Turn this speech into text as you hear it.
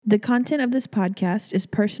The content of this podcast is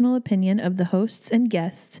personal opinion of the hosts and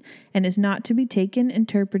guests and is not to be taken,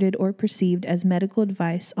 interpreted, or perceived as medical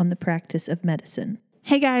advice on the practice of medicine.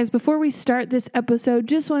 Hey guys, before we start this episode,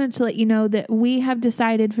 just wanted to let you know that we have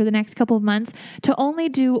decided for the next couple of months to only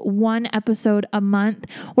do one episode a month.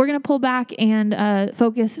 We're going to pull back and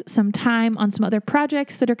focus some time on some other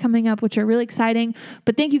projects that are coming up, which are really exciting.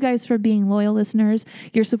 But thank you guys for being loyal listeners.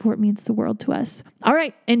 Your support means the world to us. All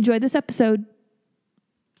right, enjoy this episode.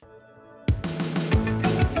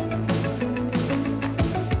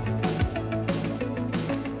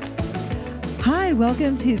 Hi,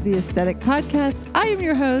 welcome to the Aesthetic Podcast. I am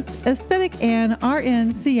your host, Aesthetic Ann,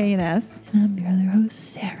 RNCANS. And I'm your other host,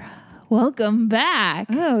 Sarah. Welcome back.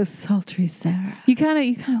 Oh, sultry Sarah. You kind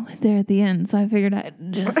of went there at the end, so I figured I'd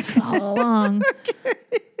just follow along.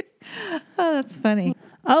 Okay. Oh, that's funny.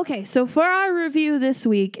 Okay, so for our review this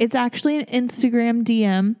week, it's actually an Instagram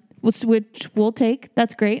DM, which we'll take.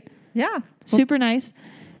 That's great. Yeah. Super nice.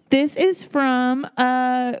 This is from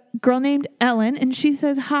a girl named Ellen, and she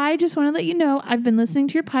says, "Hi, just want to let you know I've been listening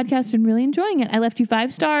to your podcast and really enjoying it. I left you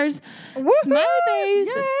 5 stars. Woo-hoo! Smiley face.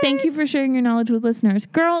 Yay! Thank you for sharing your knowledge with listeners."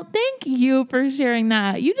 Girl, thank you for sharing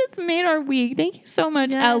that. You just made our week. Thank you so much,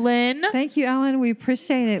 Yes. Ellen. Thank you, Ellen. We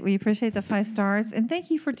appreciate it. We appreciate the 5 stars. And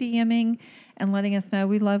thank you for DMing and letting us know.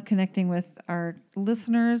 We love connecting with our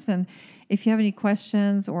listeners. And if you have any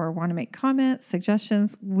questions or want to make comments,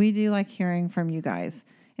 suggestions, we do like hearing from you guys.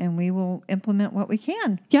 And we will implement what we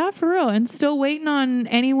can. Yeah, for real. And still waiting on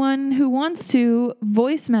anyone who wants to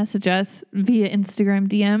voice message us via Instagram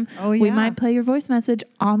DM. Oh, yeah. We might play your voice message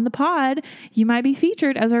on the pod. You might be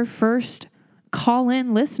featured as our first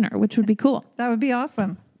call-in listener, which would be cool. That would be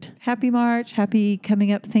awesome. Happy March. Happy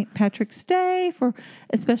coming up St. Patrick's Day for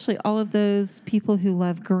especially all of those people who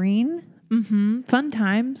love green. Mm-hmm. Fun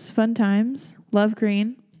times. Love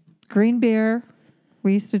green. Green beer.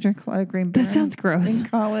 We used to drink a lot of green beer. That sounds gross. In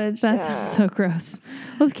college. That sounds so gross.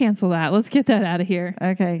 Let's cancel that. Let's get that out of here.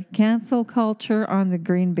 Okay. Cancel culture on the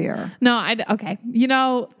green beer. No, okay. You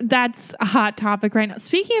know, that's a hot topic right now.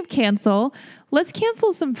 Speaking of cancel, let's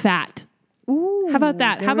cancel some fat. Ooh, How about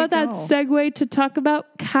that? How about that segue to talk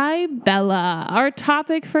about Kybella, our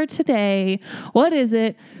topic for today? What is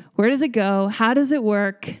it? Where does it go? How does it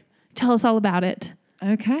work? Tell us all about it.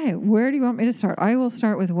 Okay. Where do you want me to start? I will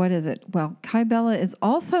start with what is it? Well, Kybella is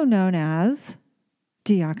also known as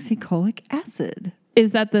deoxycholic acid. Is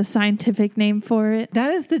that the scientific name for it? That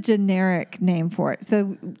is the generic name for it.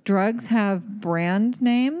 So drugs have brand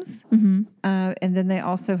names, Mm-hmm. and then they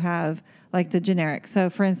also have like the generic. So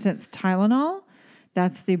for instance, Tylenol,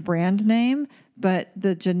 that's the brand name, but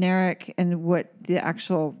the generic and what the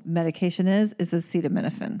actual medication is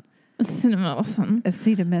acetaminophen.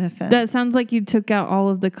 Acetaminophen. That sounds like you took out all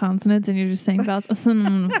of the consonants and you're just saying about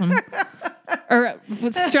acetaminophen. Or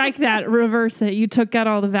strike that, reverse it. You took out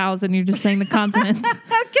all the vowels and you're just saying the consonants.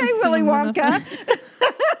 Okay, Willy Wonka.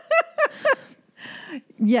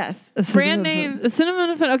 Yes. Brand name,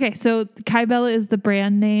 acetaminophen. Okay, so Kybella is the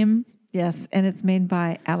brand name. Yes, and it's made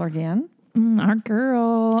by Allergan. Our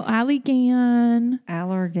girl, Allergan.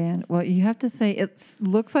 Allergan. Well, you have to say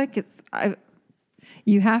looks like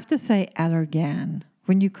you have to say Allergan.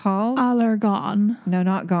 When you call... Allergan. No,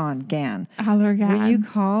 not gone. Gan. Allergan. When you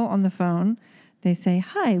call on the phone, they say,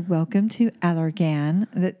 "Hi, welcome to Allergan."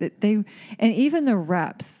 And even the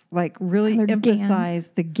reps really Allergan.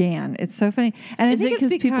 emphasize the Gan. It's so funny. And is it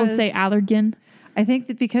because people say Allergan? I think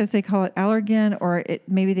that because they call it Allergan, or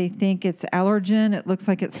maybe they think it's allergen. It looks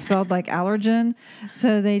like it's spelled like allergen,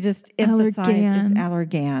 so they just emphasize it's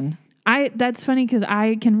Allergan. That's funny because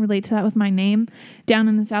I can relate to that with my name. Down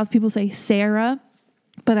in the South, people say Sarah,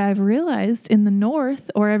 but I've realized in the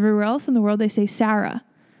North or everywhere else in the world, they say Sarah.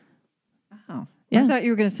 Oh, yeah. I thought you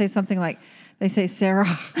were going to say something like they say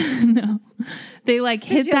Sarah. No, they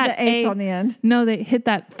hit that the H on the end. No, they hit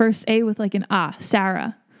that first A with an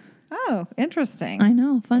Sarah. Oh, interesting. I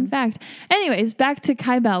know. Fun fact. Anyways, back to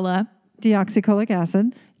Kybella. Deoxycholic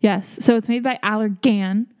acid. Yes. So it's made by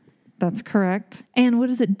Allergan. That's correct. And what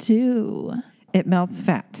does it do? It melts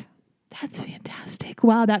fat. That's fantastic.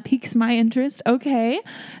 Wow, that piques my interest. Okay.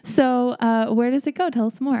 So where does it go? Tell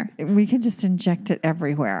us more. We can just inject it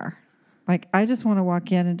everywhere. I just want to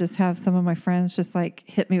walk in and just have some of my friends just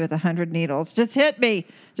hit me with 100 needles. Just hit me.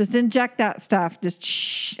 Just inject that stuff.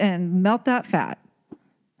 Just and melt that fat.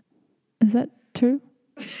 Is that true?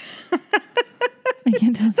 I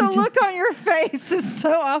can't tell. The look on your face is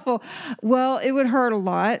so awful. Well, it would hurt a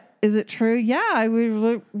lot. Is it true? Yeah, I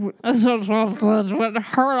would. Would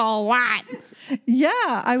hurt a lot.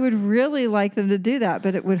 Yeah, I would really like them to do that,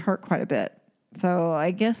 but it would hurt quite a bit. So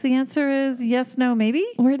I guess the answer is yes, no, maybe.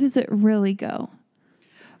 Where does it really go?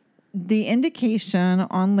 the indication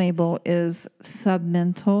on label is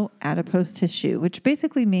submental adipose tissue, which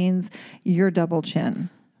basically means your double chin.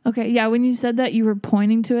 Okay, yeah, when you said that, you were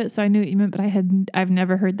pointing to it, so I knew what you meant, but I've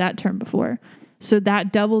never heard that term before. So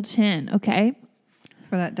that double chin, okay? That's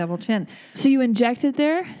for that double chin. So you inject it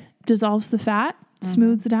there, dissolves the fat,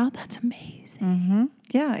 smooths it out. That's amazing. Mm-hmm.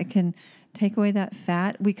 Yeah, it can take away that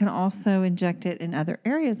fat. We can also inject it in other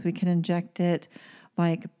areas. We can inject it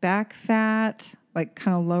like back fat, like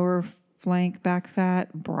kind of lower flank back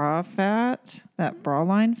fat, bra fat, that bra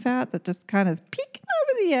line fat that just kind of is peeking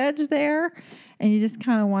over the edge there. And you just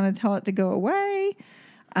kind of want to tell it to go away.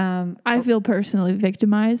 I feel personally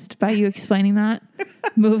victimized by you explaining that.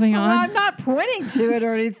 Moving on. Well, I'm not pointing to it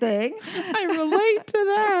or anything. I relate to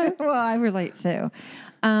that. Well, I relate too.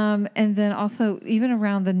 And then also even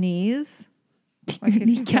around the knees. Like your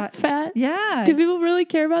kneecap fat? Yeah. Do people really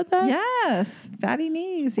care about that? Yes. Fatty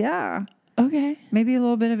knees. Yeah. Okay. Maybe a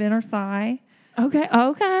little bit of inner thigh. Okay.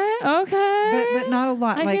 But not a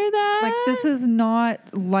lot. I hear that. Like this is not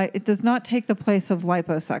it does not take the place of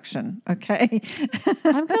liposuction. Okay.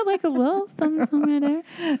 I've got like a little something right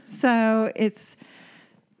there. So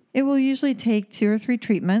it will usually take 2 or 3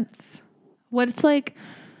 treatments. What's like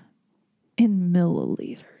in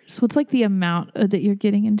milliliters? What's like the amount that you're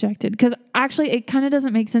getting injected? Because actually it kind of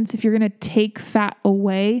doesn't make sense if you're going to take fat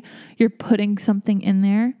away, you're putting something in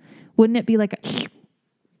there. Wouldn't it be like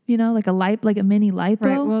like a mini lipo?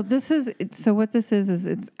 Right. Well, what this is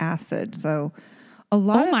it's acid. So a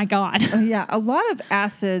lot my God. A lot of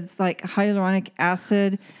acids like hyaluronic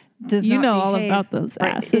acid does you not know behave, all about those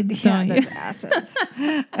right, acids, don't you? Those acids.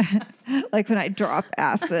 Like when I drop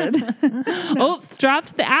acid. Oops,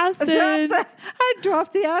 dropped the acid. I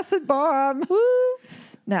dropped the acid bomb. Whoops.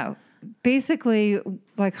 No, basically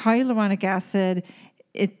like hyaluronic acid,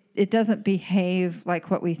 it doesn't behave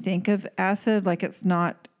like what we think of acid. Like it's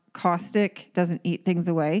not caustic, doesn't eat things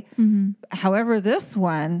away. Mm-hmm. However, this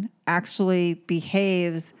one actually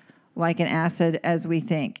behaves like an acid as we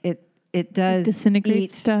think. It does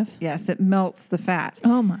disintegrate stuff. Yes, it melts the fat.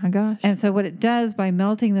 Oh my gosh. And so what it does by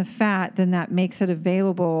melting the fat, then that makes it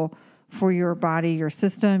available for your body, your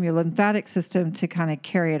system, your lymphatic system to kind of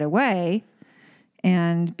carry it away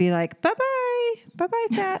and be like, bye-bye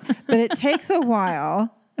fat. But it takes a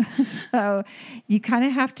while. So you kind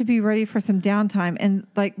of have to be ready for some downtime. And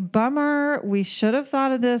like, bummer, we should have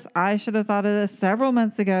thought of this. I should have thought of this several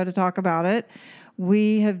months ago to talk about it.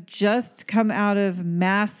 We have just come out of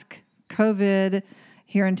mask COVID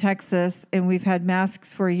here in Texas, and we've had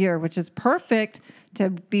masks for a year, which is perfect to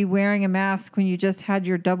be wearing a mask when you just had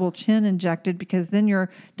your double chin injected, because then your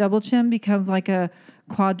double chin becomes like a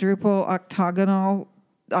quadruple octagonal.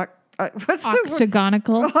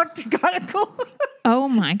 Octagonical. Octagonical. Oh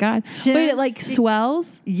my God. Chin. Wait, it like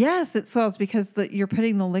swells? Yes, it swells because you're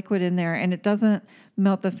putting the liquid in there and it doesn't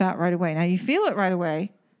melt the fat right away. Now you feel it right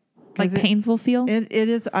away. Like painful feel? It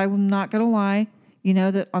is. I'm not going to lie. You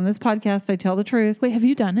know that on this podcast, I tell the truth. Wait, have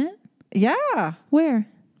you done it? Yeah. Where?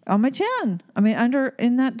 On my chin. I mean,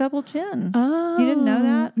 in that double chin. Oh. You didn't know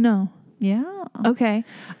that? No. Yeah. Okay.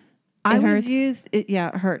 It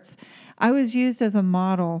hurts. I was used as a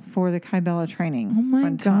model for the Kybella training. Oh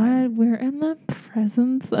my God, we're in the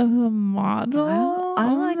presence of a model.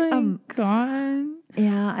 God.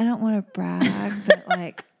 Yeah, I don't want to brag, but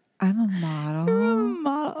like I'm a model. You're a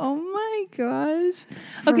model. Oh my gosh.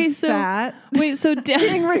 Okay, so fat. Wait, so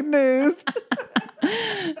being removed.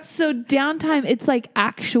 So downtime, it's like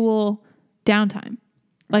actual downtime.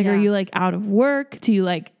 Like, Are you like out of work? Do you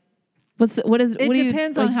like? It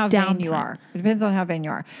depends on how vain you are. It depends on how vain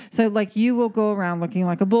you are. So like you will go around looking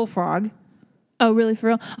like a bullfrog. Oh, really? For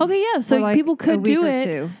real? Okay, yeah. So like people could do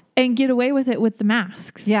it and get away with it with the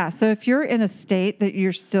masks. Yeah. So if you're in a state that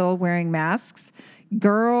you're still wearing masks,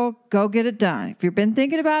 girl, go get it done. If you've been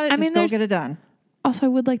thinking about it, just go get it done. Also, I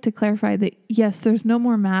would like to clarify that, yes, there's no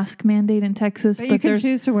more mask mandate in Texas. But you can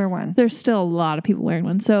choose to wear one. There's still a lot of people wearing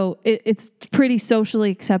one. So it's pretty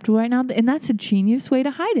socially acceptable right now. And that's a genius way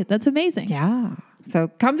to hide it. That's amazing. Yeah.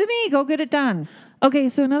 So come to me. Go get it done. Okay.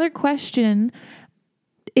 So another question.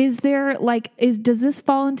 Does this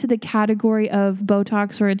fall into the category of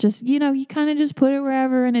Botox, or it just, you kind of just put it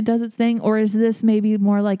wherever and it does its thing? Or is this maybe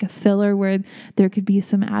more like a filler where there could be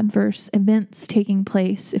some adverse events taking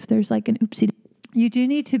place if there's like an oopsie? You do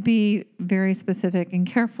need to be very specific and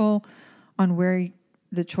careful on where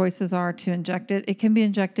the choices are to inject it. It can be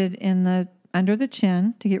injected under the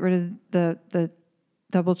chin to get rid of the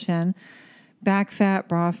double chin, back fat,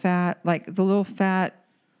 bra fat, like the little fat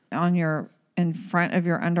in front of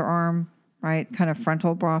your underarm, right? Kind of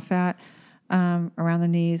frontal bra fat around the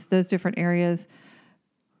knees, those different areas.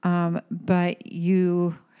 But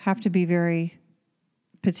you have to be very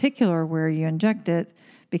particular where you inject it,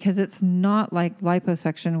 because it's not like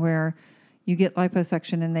liposuction where you get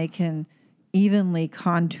liposuction and they can evenly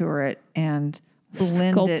contour it and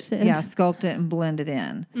blend Sculpt it. Yeah, sculpt it and blend it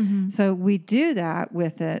in. Mm-hmm. So we do that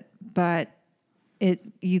with it, but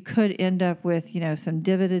you could end up with, some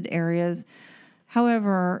divoted areas.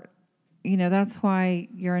 However, that's why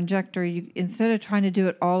your injector, instead of trying to do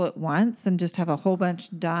it all at once and just have a whole bunch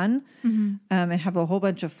done, and have a whole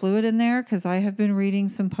bunch of fluid in there, because I have been reading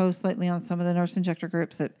some posts lately on some of the nurse injector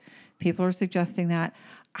groups that people are suggesting that.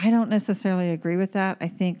 I don't necessarily agree with that. I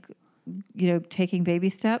think, taking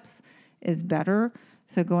baby steps is better.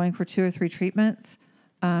 So going for 2 or 3 treatments.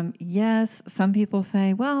 Yes, some people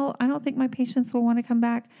say, well, I don't think my patients will want to come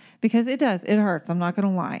back, because it does. It hurts. I'm not going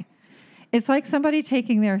to lie. It's like somebody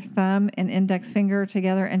taking their thumb and index finger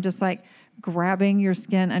together and just like grabbing your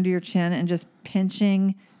skin under your chin and just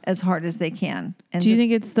pinching as hard as they can. And do you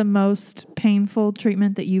think it's the most painful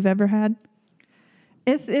treatment that you've ever had?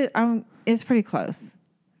 It's pretty close.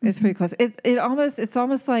 It's pretty close. It's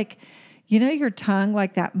almost like, your tongue,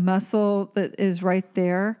 like that muscle that is right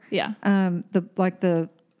there. Yeah.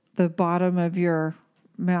 The bottom of your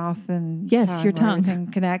mouth and yes, your tongue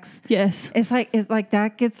everything connects. Yes. It's like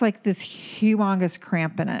that gets like this humongous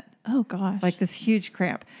cramp in it. Oh gosh. Like this huge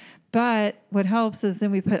cramp. But what helps is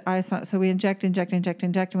then we put ice on. So we inject, and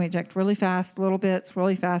we inject really fast, little bits,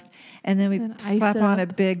 really fast, and then we slap on a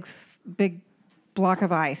big block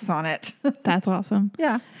of ice on it. That's awesome.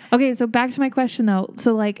 Yeah. Okay, so back to my question though.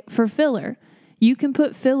 So like for filler, you can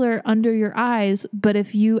put filler under your eyes, but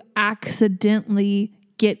if you accidentally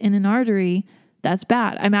get in an artery, that's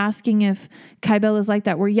bad. I'm asking if Kybella is like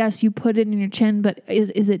that, where yes, you put it in your chin, but is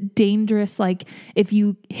it dangerous? Like if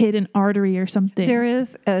you hit an artery or something? There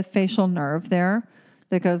is a facial nerve there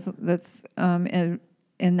that's in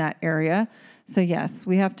that area. So yes,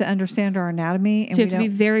 we have to understand our anatomy, and so you have to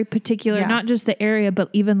be very particular, not just the area, but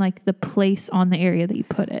even like the place on the area that you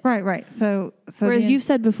put it. Right. So whereas you've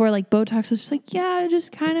said before, like Botox is just like,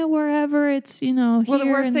 just kind of wherever it's, well, here the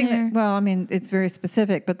worst and thing there. It's very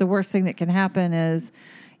specific, but the worst thing that can happen is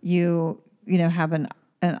you have an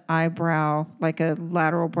eyebrow, like a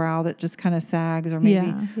lateral brow that just kind of sags, or maybe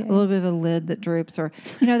a little bit of a lid that droops, or,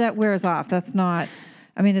 that wears off. That's not,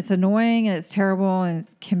 it's annoying and it's terrible and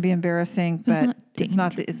it can be embarrassing, but it's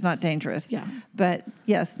not dangerous. Yeah. But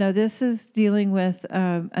yes, no, this is dealing with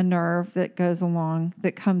a nerve that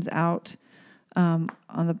comes out on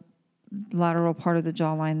the lateral part of the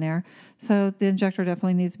jawline there. So the injector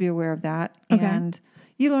definitely needs to be aware of that. Okay. And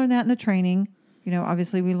you learn that in the training.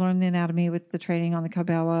 Obviously we learn the anatomy with the training on the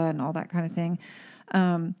Kybella and all that kind of thing.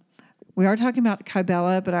 We are talking about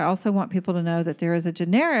Kybella, but I also want people to know that there is a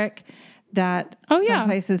generic that some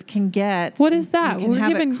places can get. What is that? You can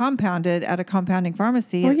have it compounded at a compounding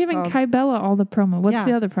pharmacy. We're giving Kybella all the promo. What's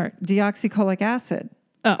the other part? Deoxycholic acid.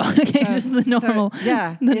 Oh, okay. Just the normal,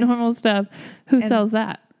 normal stuff. Who sells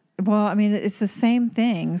that? Well, it's the same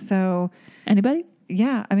thing. So anybody?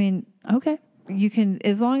 Yeah. Okay. You can,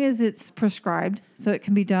 as long as it's prescribed, so it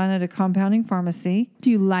can be done at a compounding pharmacy. Do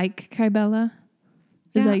you like Kybella?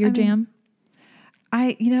 Is that your jam?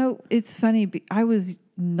 It's funny. I was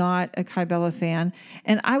not a Kybella fan,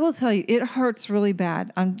 and I will tell you, it hurts really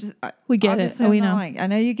bad. We get it. We know. I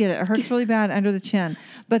know you get it. It hurts really bad under the chin,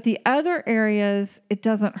 but the other areas, it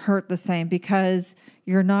doesn't hurt the same, because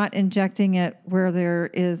you're not injecting it where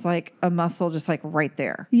there is like a muscle just like right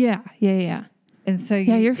there. Yeah. And so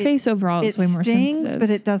your face overall is way more sensitive, but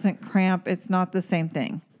it doesn't cramp. It's not the same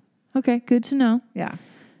thing. Okay, good to know. Yeah.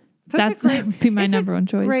 So that would be my number one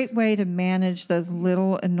choice. It's a great way to manage those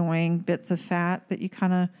little annoying bits of fat that you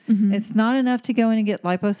kind of, it's not enough to go in and get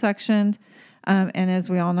liposuctioned. And as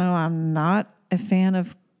we all know, I'm not a fan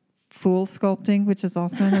of full sculpting, which is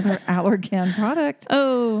also another Allergan product.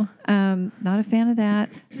 Oh. Not a fan of that.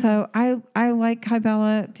 So I like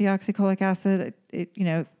Kybella, deoxycholic acid.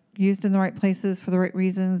 It, used in the right places for the right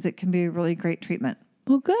reasons, it can be a really great treatment.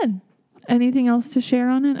 Well, good. Anything else to share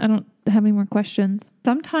on it? I don't have any more questions.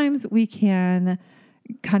 Sometimes we can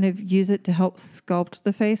kind of use it to help sculpt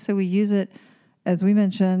the face. So we use it, as we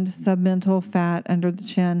mentioned, submental fat under the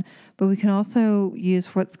chin, but we can also use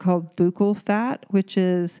what's called buccal fat, which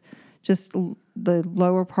is just the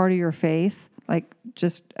lower part of your face, like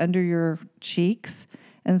just under your cheeks.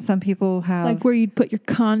 And some people have... Like where you'd put your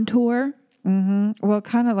contour? Mm-hmm. Well,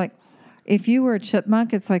 kind of like if you were a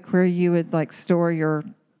chipmunk, it's like where you would like store your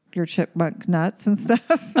chipmunk nuts and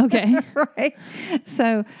stuff. Okay. Right.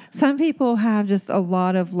 So some people have just a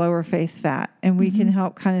lot of lower face fat, and we can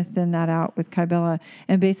help kind of thin that out with Kybella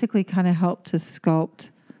and basically kind of help to sculpt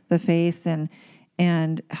the face and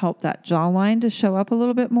and help that jawline to show up a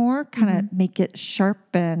little bit more, kind of make it sharp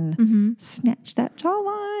and snatch that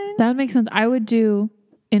jawline. That would make sense. I would do,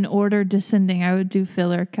 in order descending, I would do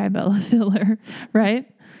filler, Kybella, filler, right?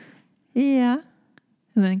 Yeah.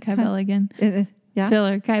 And then Kybella again. Yeah.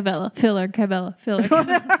 Filler, Kybella, filler, Kybella, filler,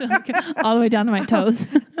 Kybella, filler, all the way down to my toes.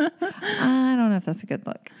 I don't know if that's a good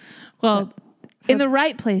look. Well, in the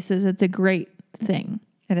right places, it's a great thing.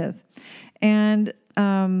 It is. And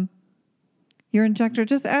your injector,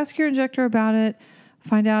 just ask your injector about it.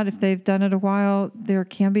 Find out if they've done it a while. There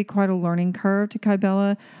can be quite a learning curve to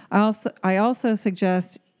Kybella. I also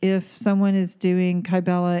suggest if someone is doing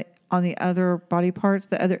Kybella on the other body parts,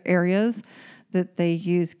 the other areas, that they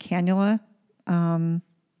use cannula.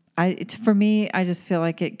 For me, I just feel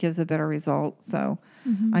like it gives a better result. So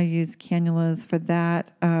I use cannulas for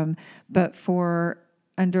that. But for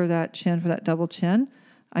under that chin, for that double chin,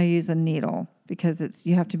 I use a needle because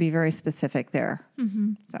you have to be very specific there.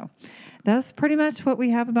 So that's pretty much what we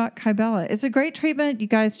have about Kybella. It's a great treatment. You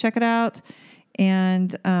guys check it out.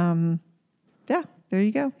 And yeah, there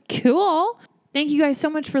you go. Cool. Thank you guys so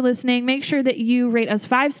much for listening. Make sure that you rate us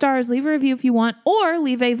 5 stars, leave a review if you want, or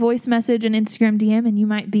leave a voice message and Instagram DM, and you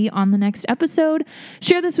might be on the next episode.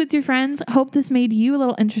 Share this with your friends. Hope this made you a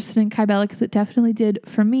little interested in Kybella, because it definitely did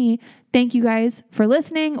for me. Thank you guys for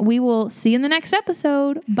listening. We will see you in the next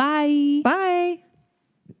episode. Bye. Bye.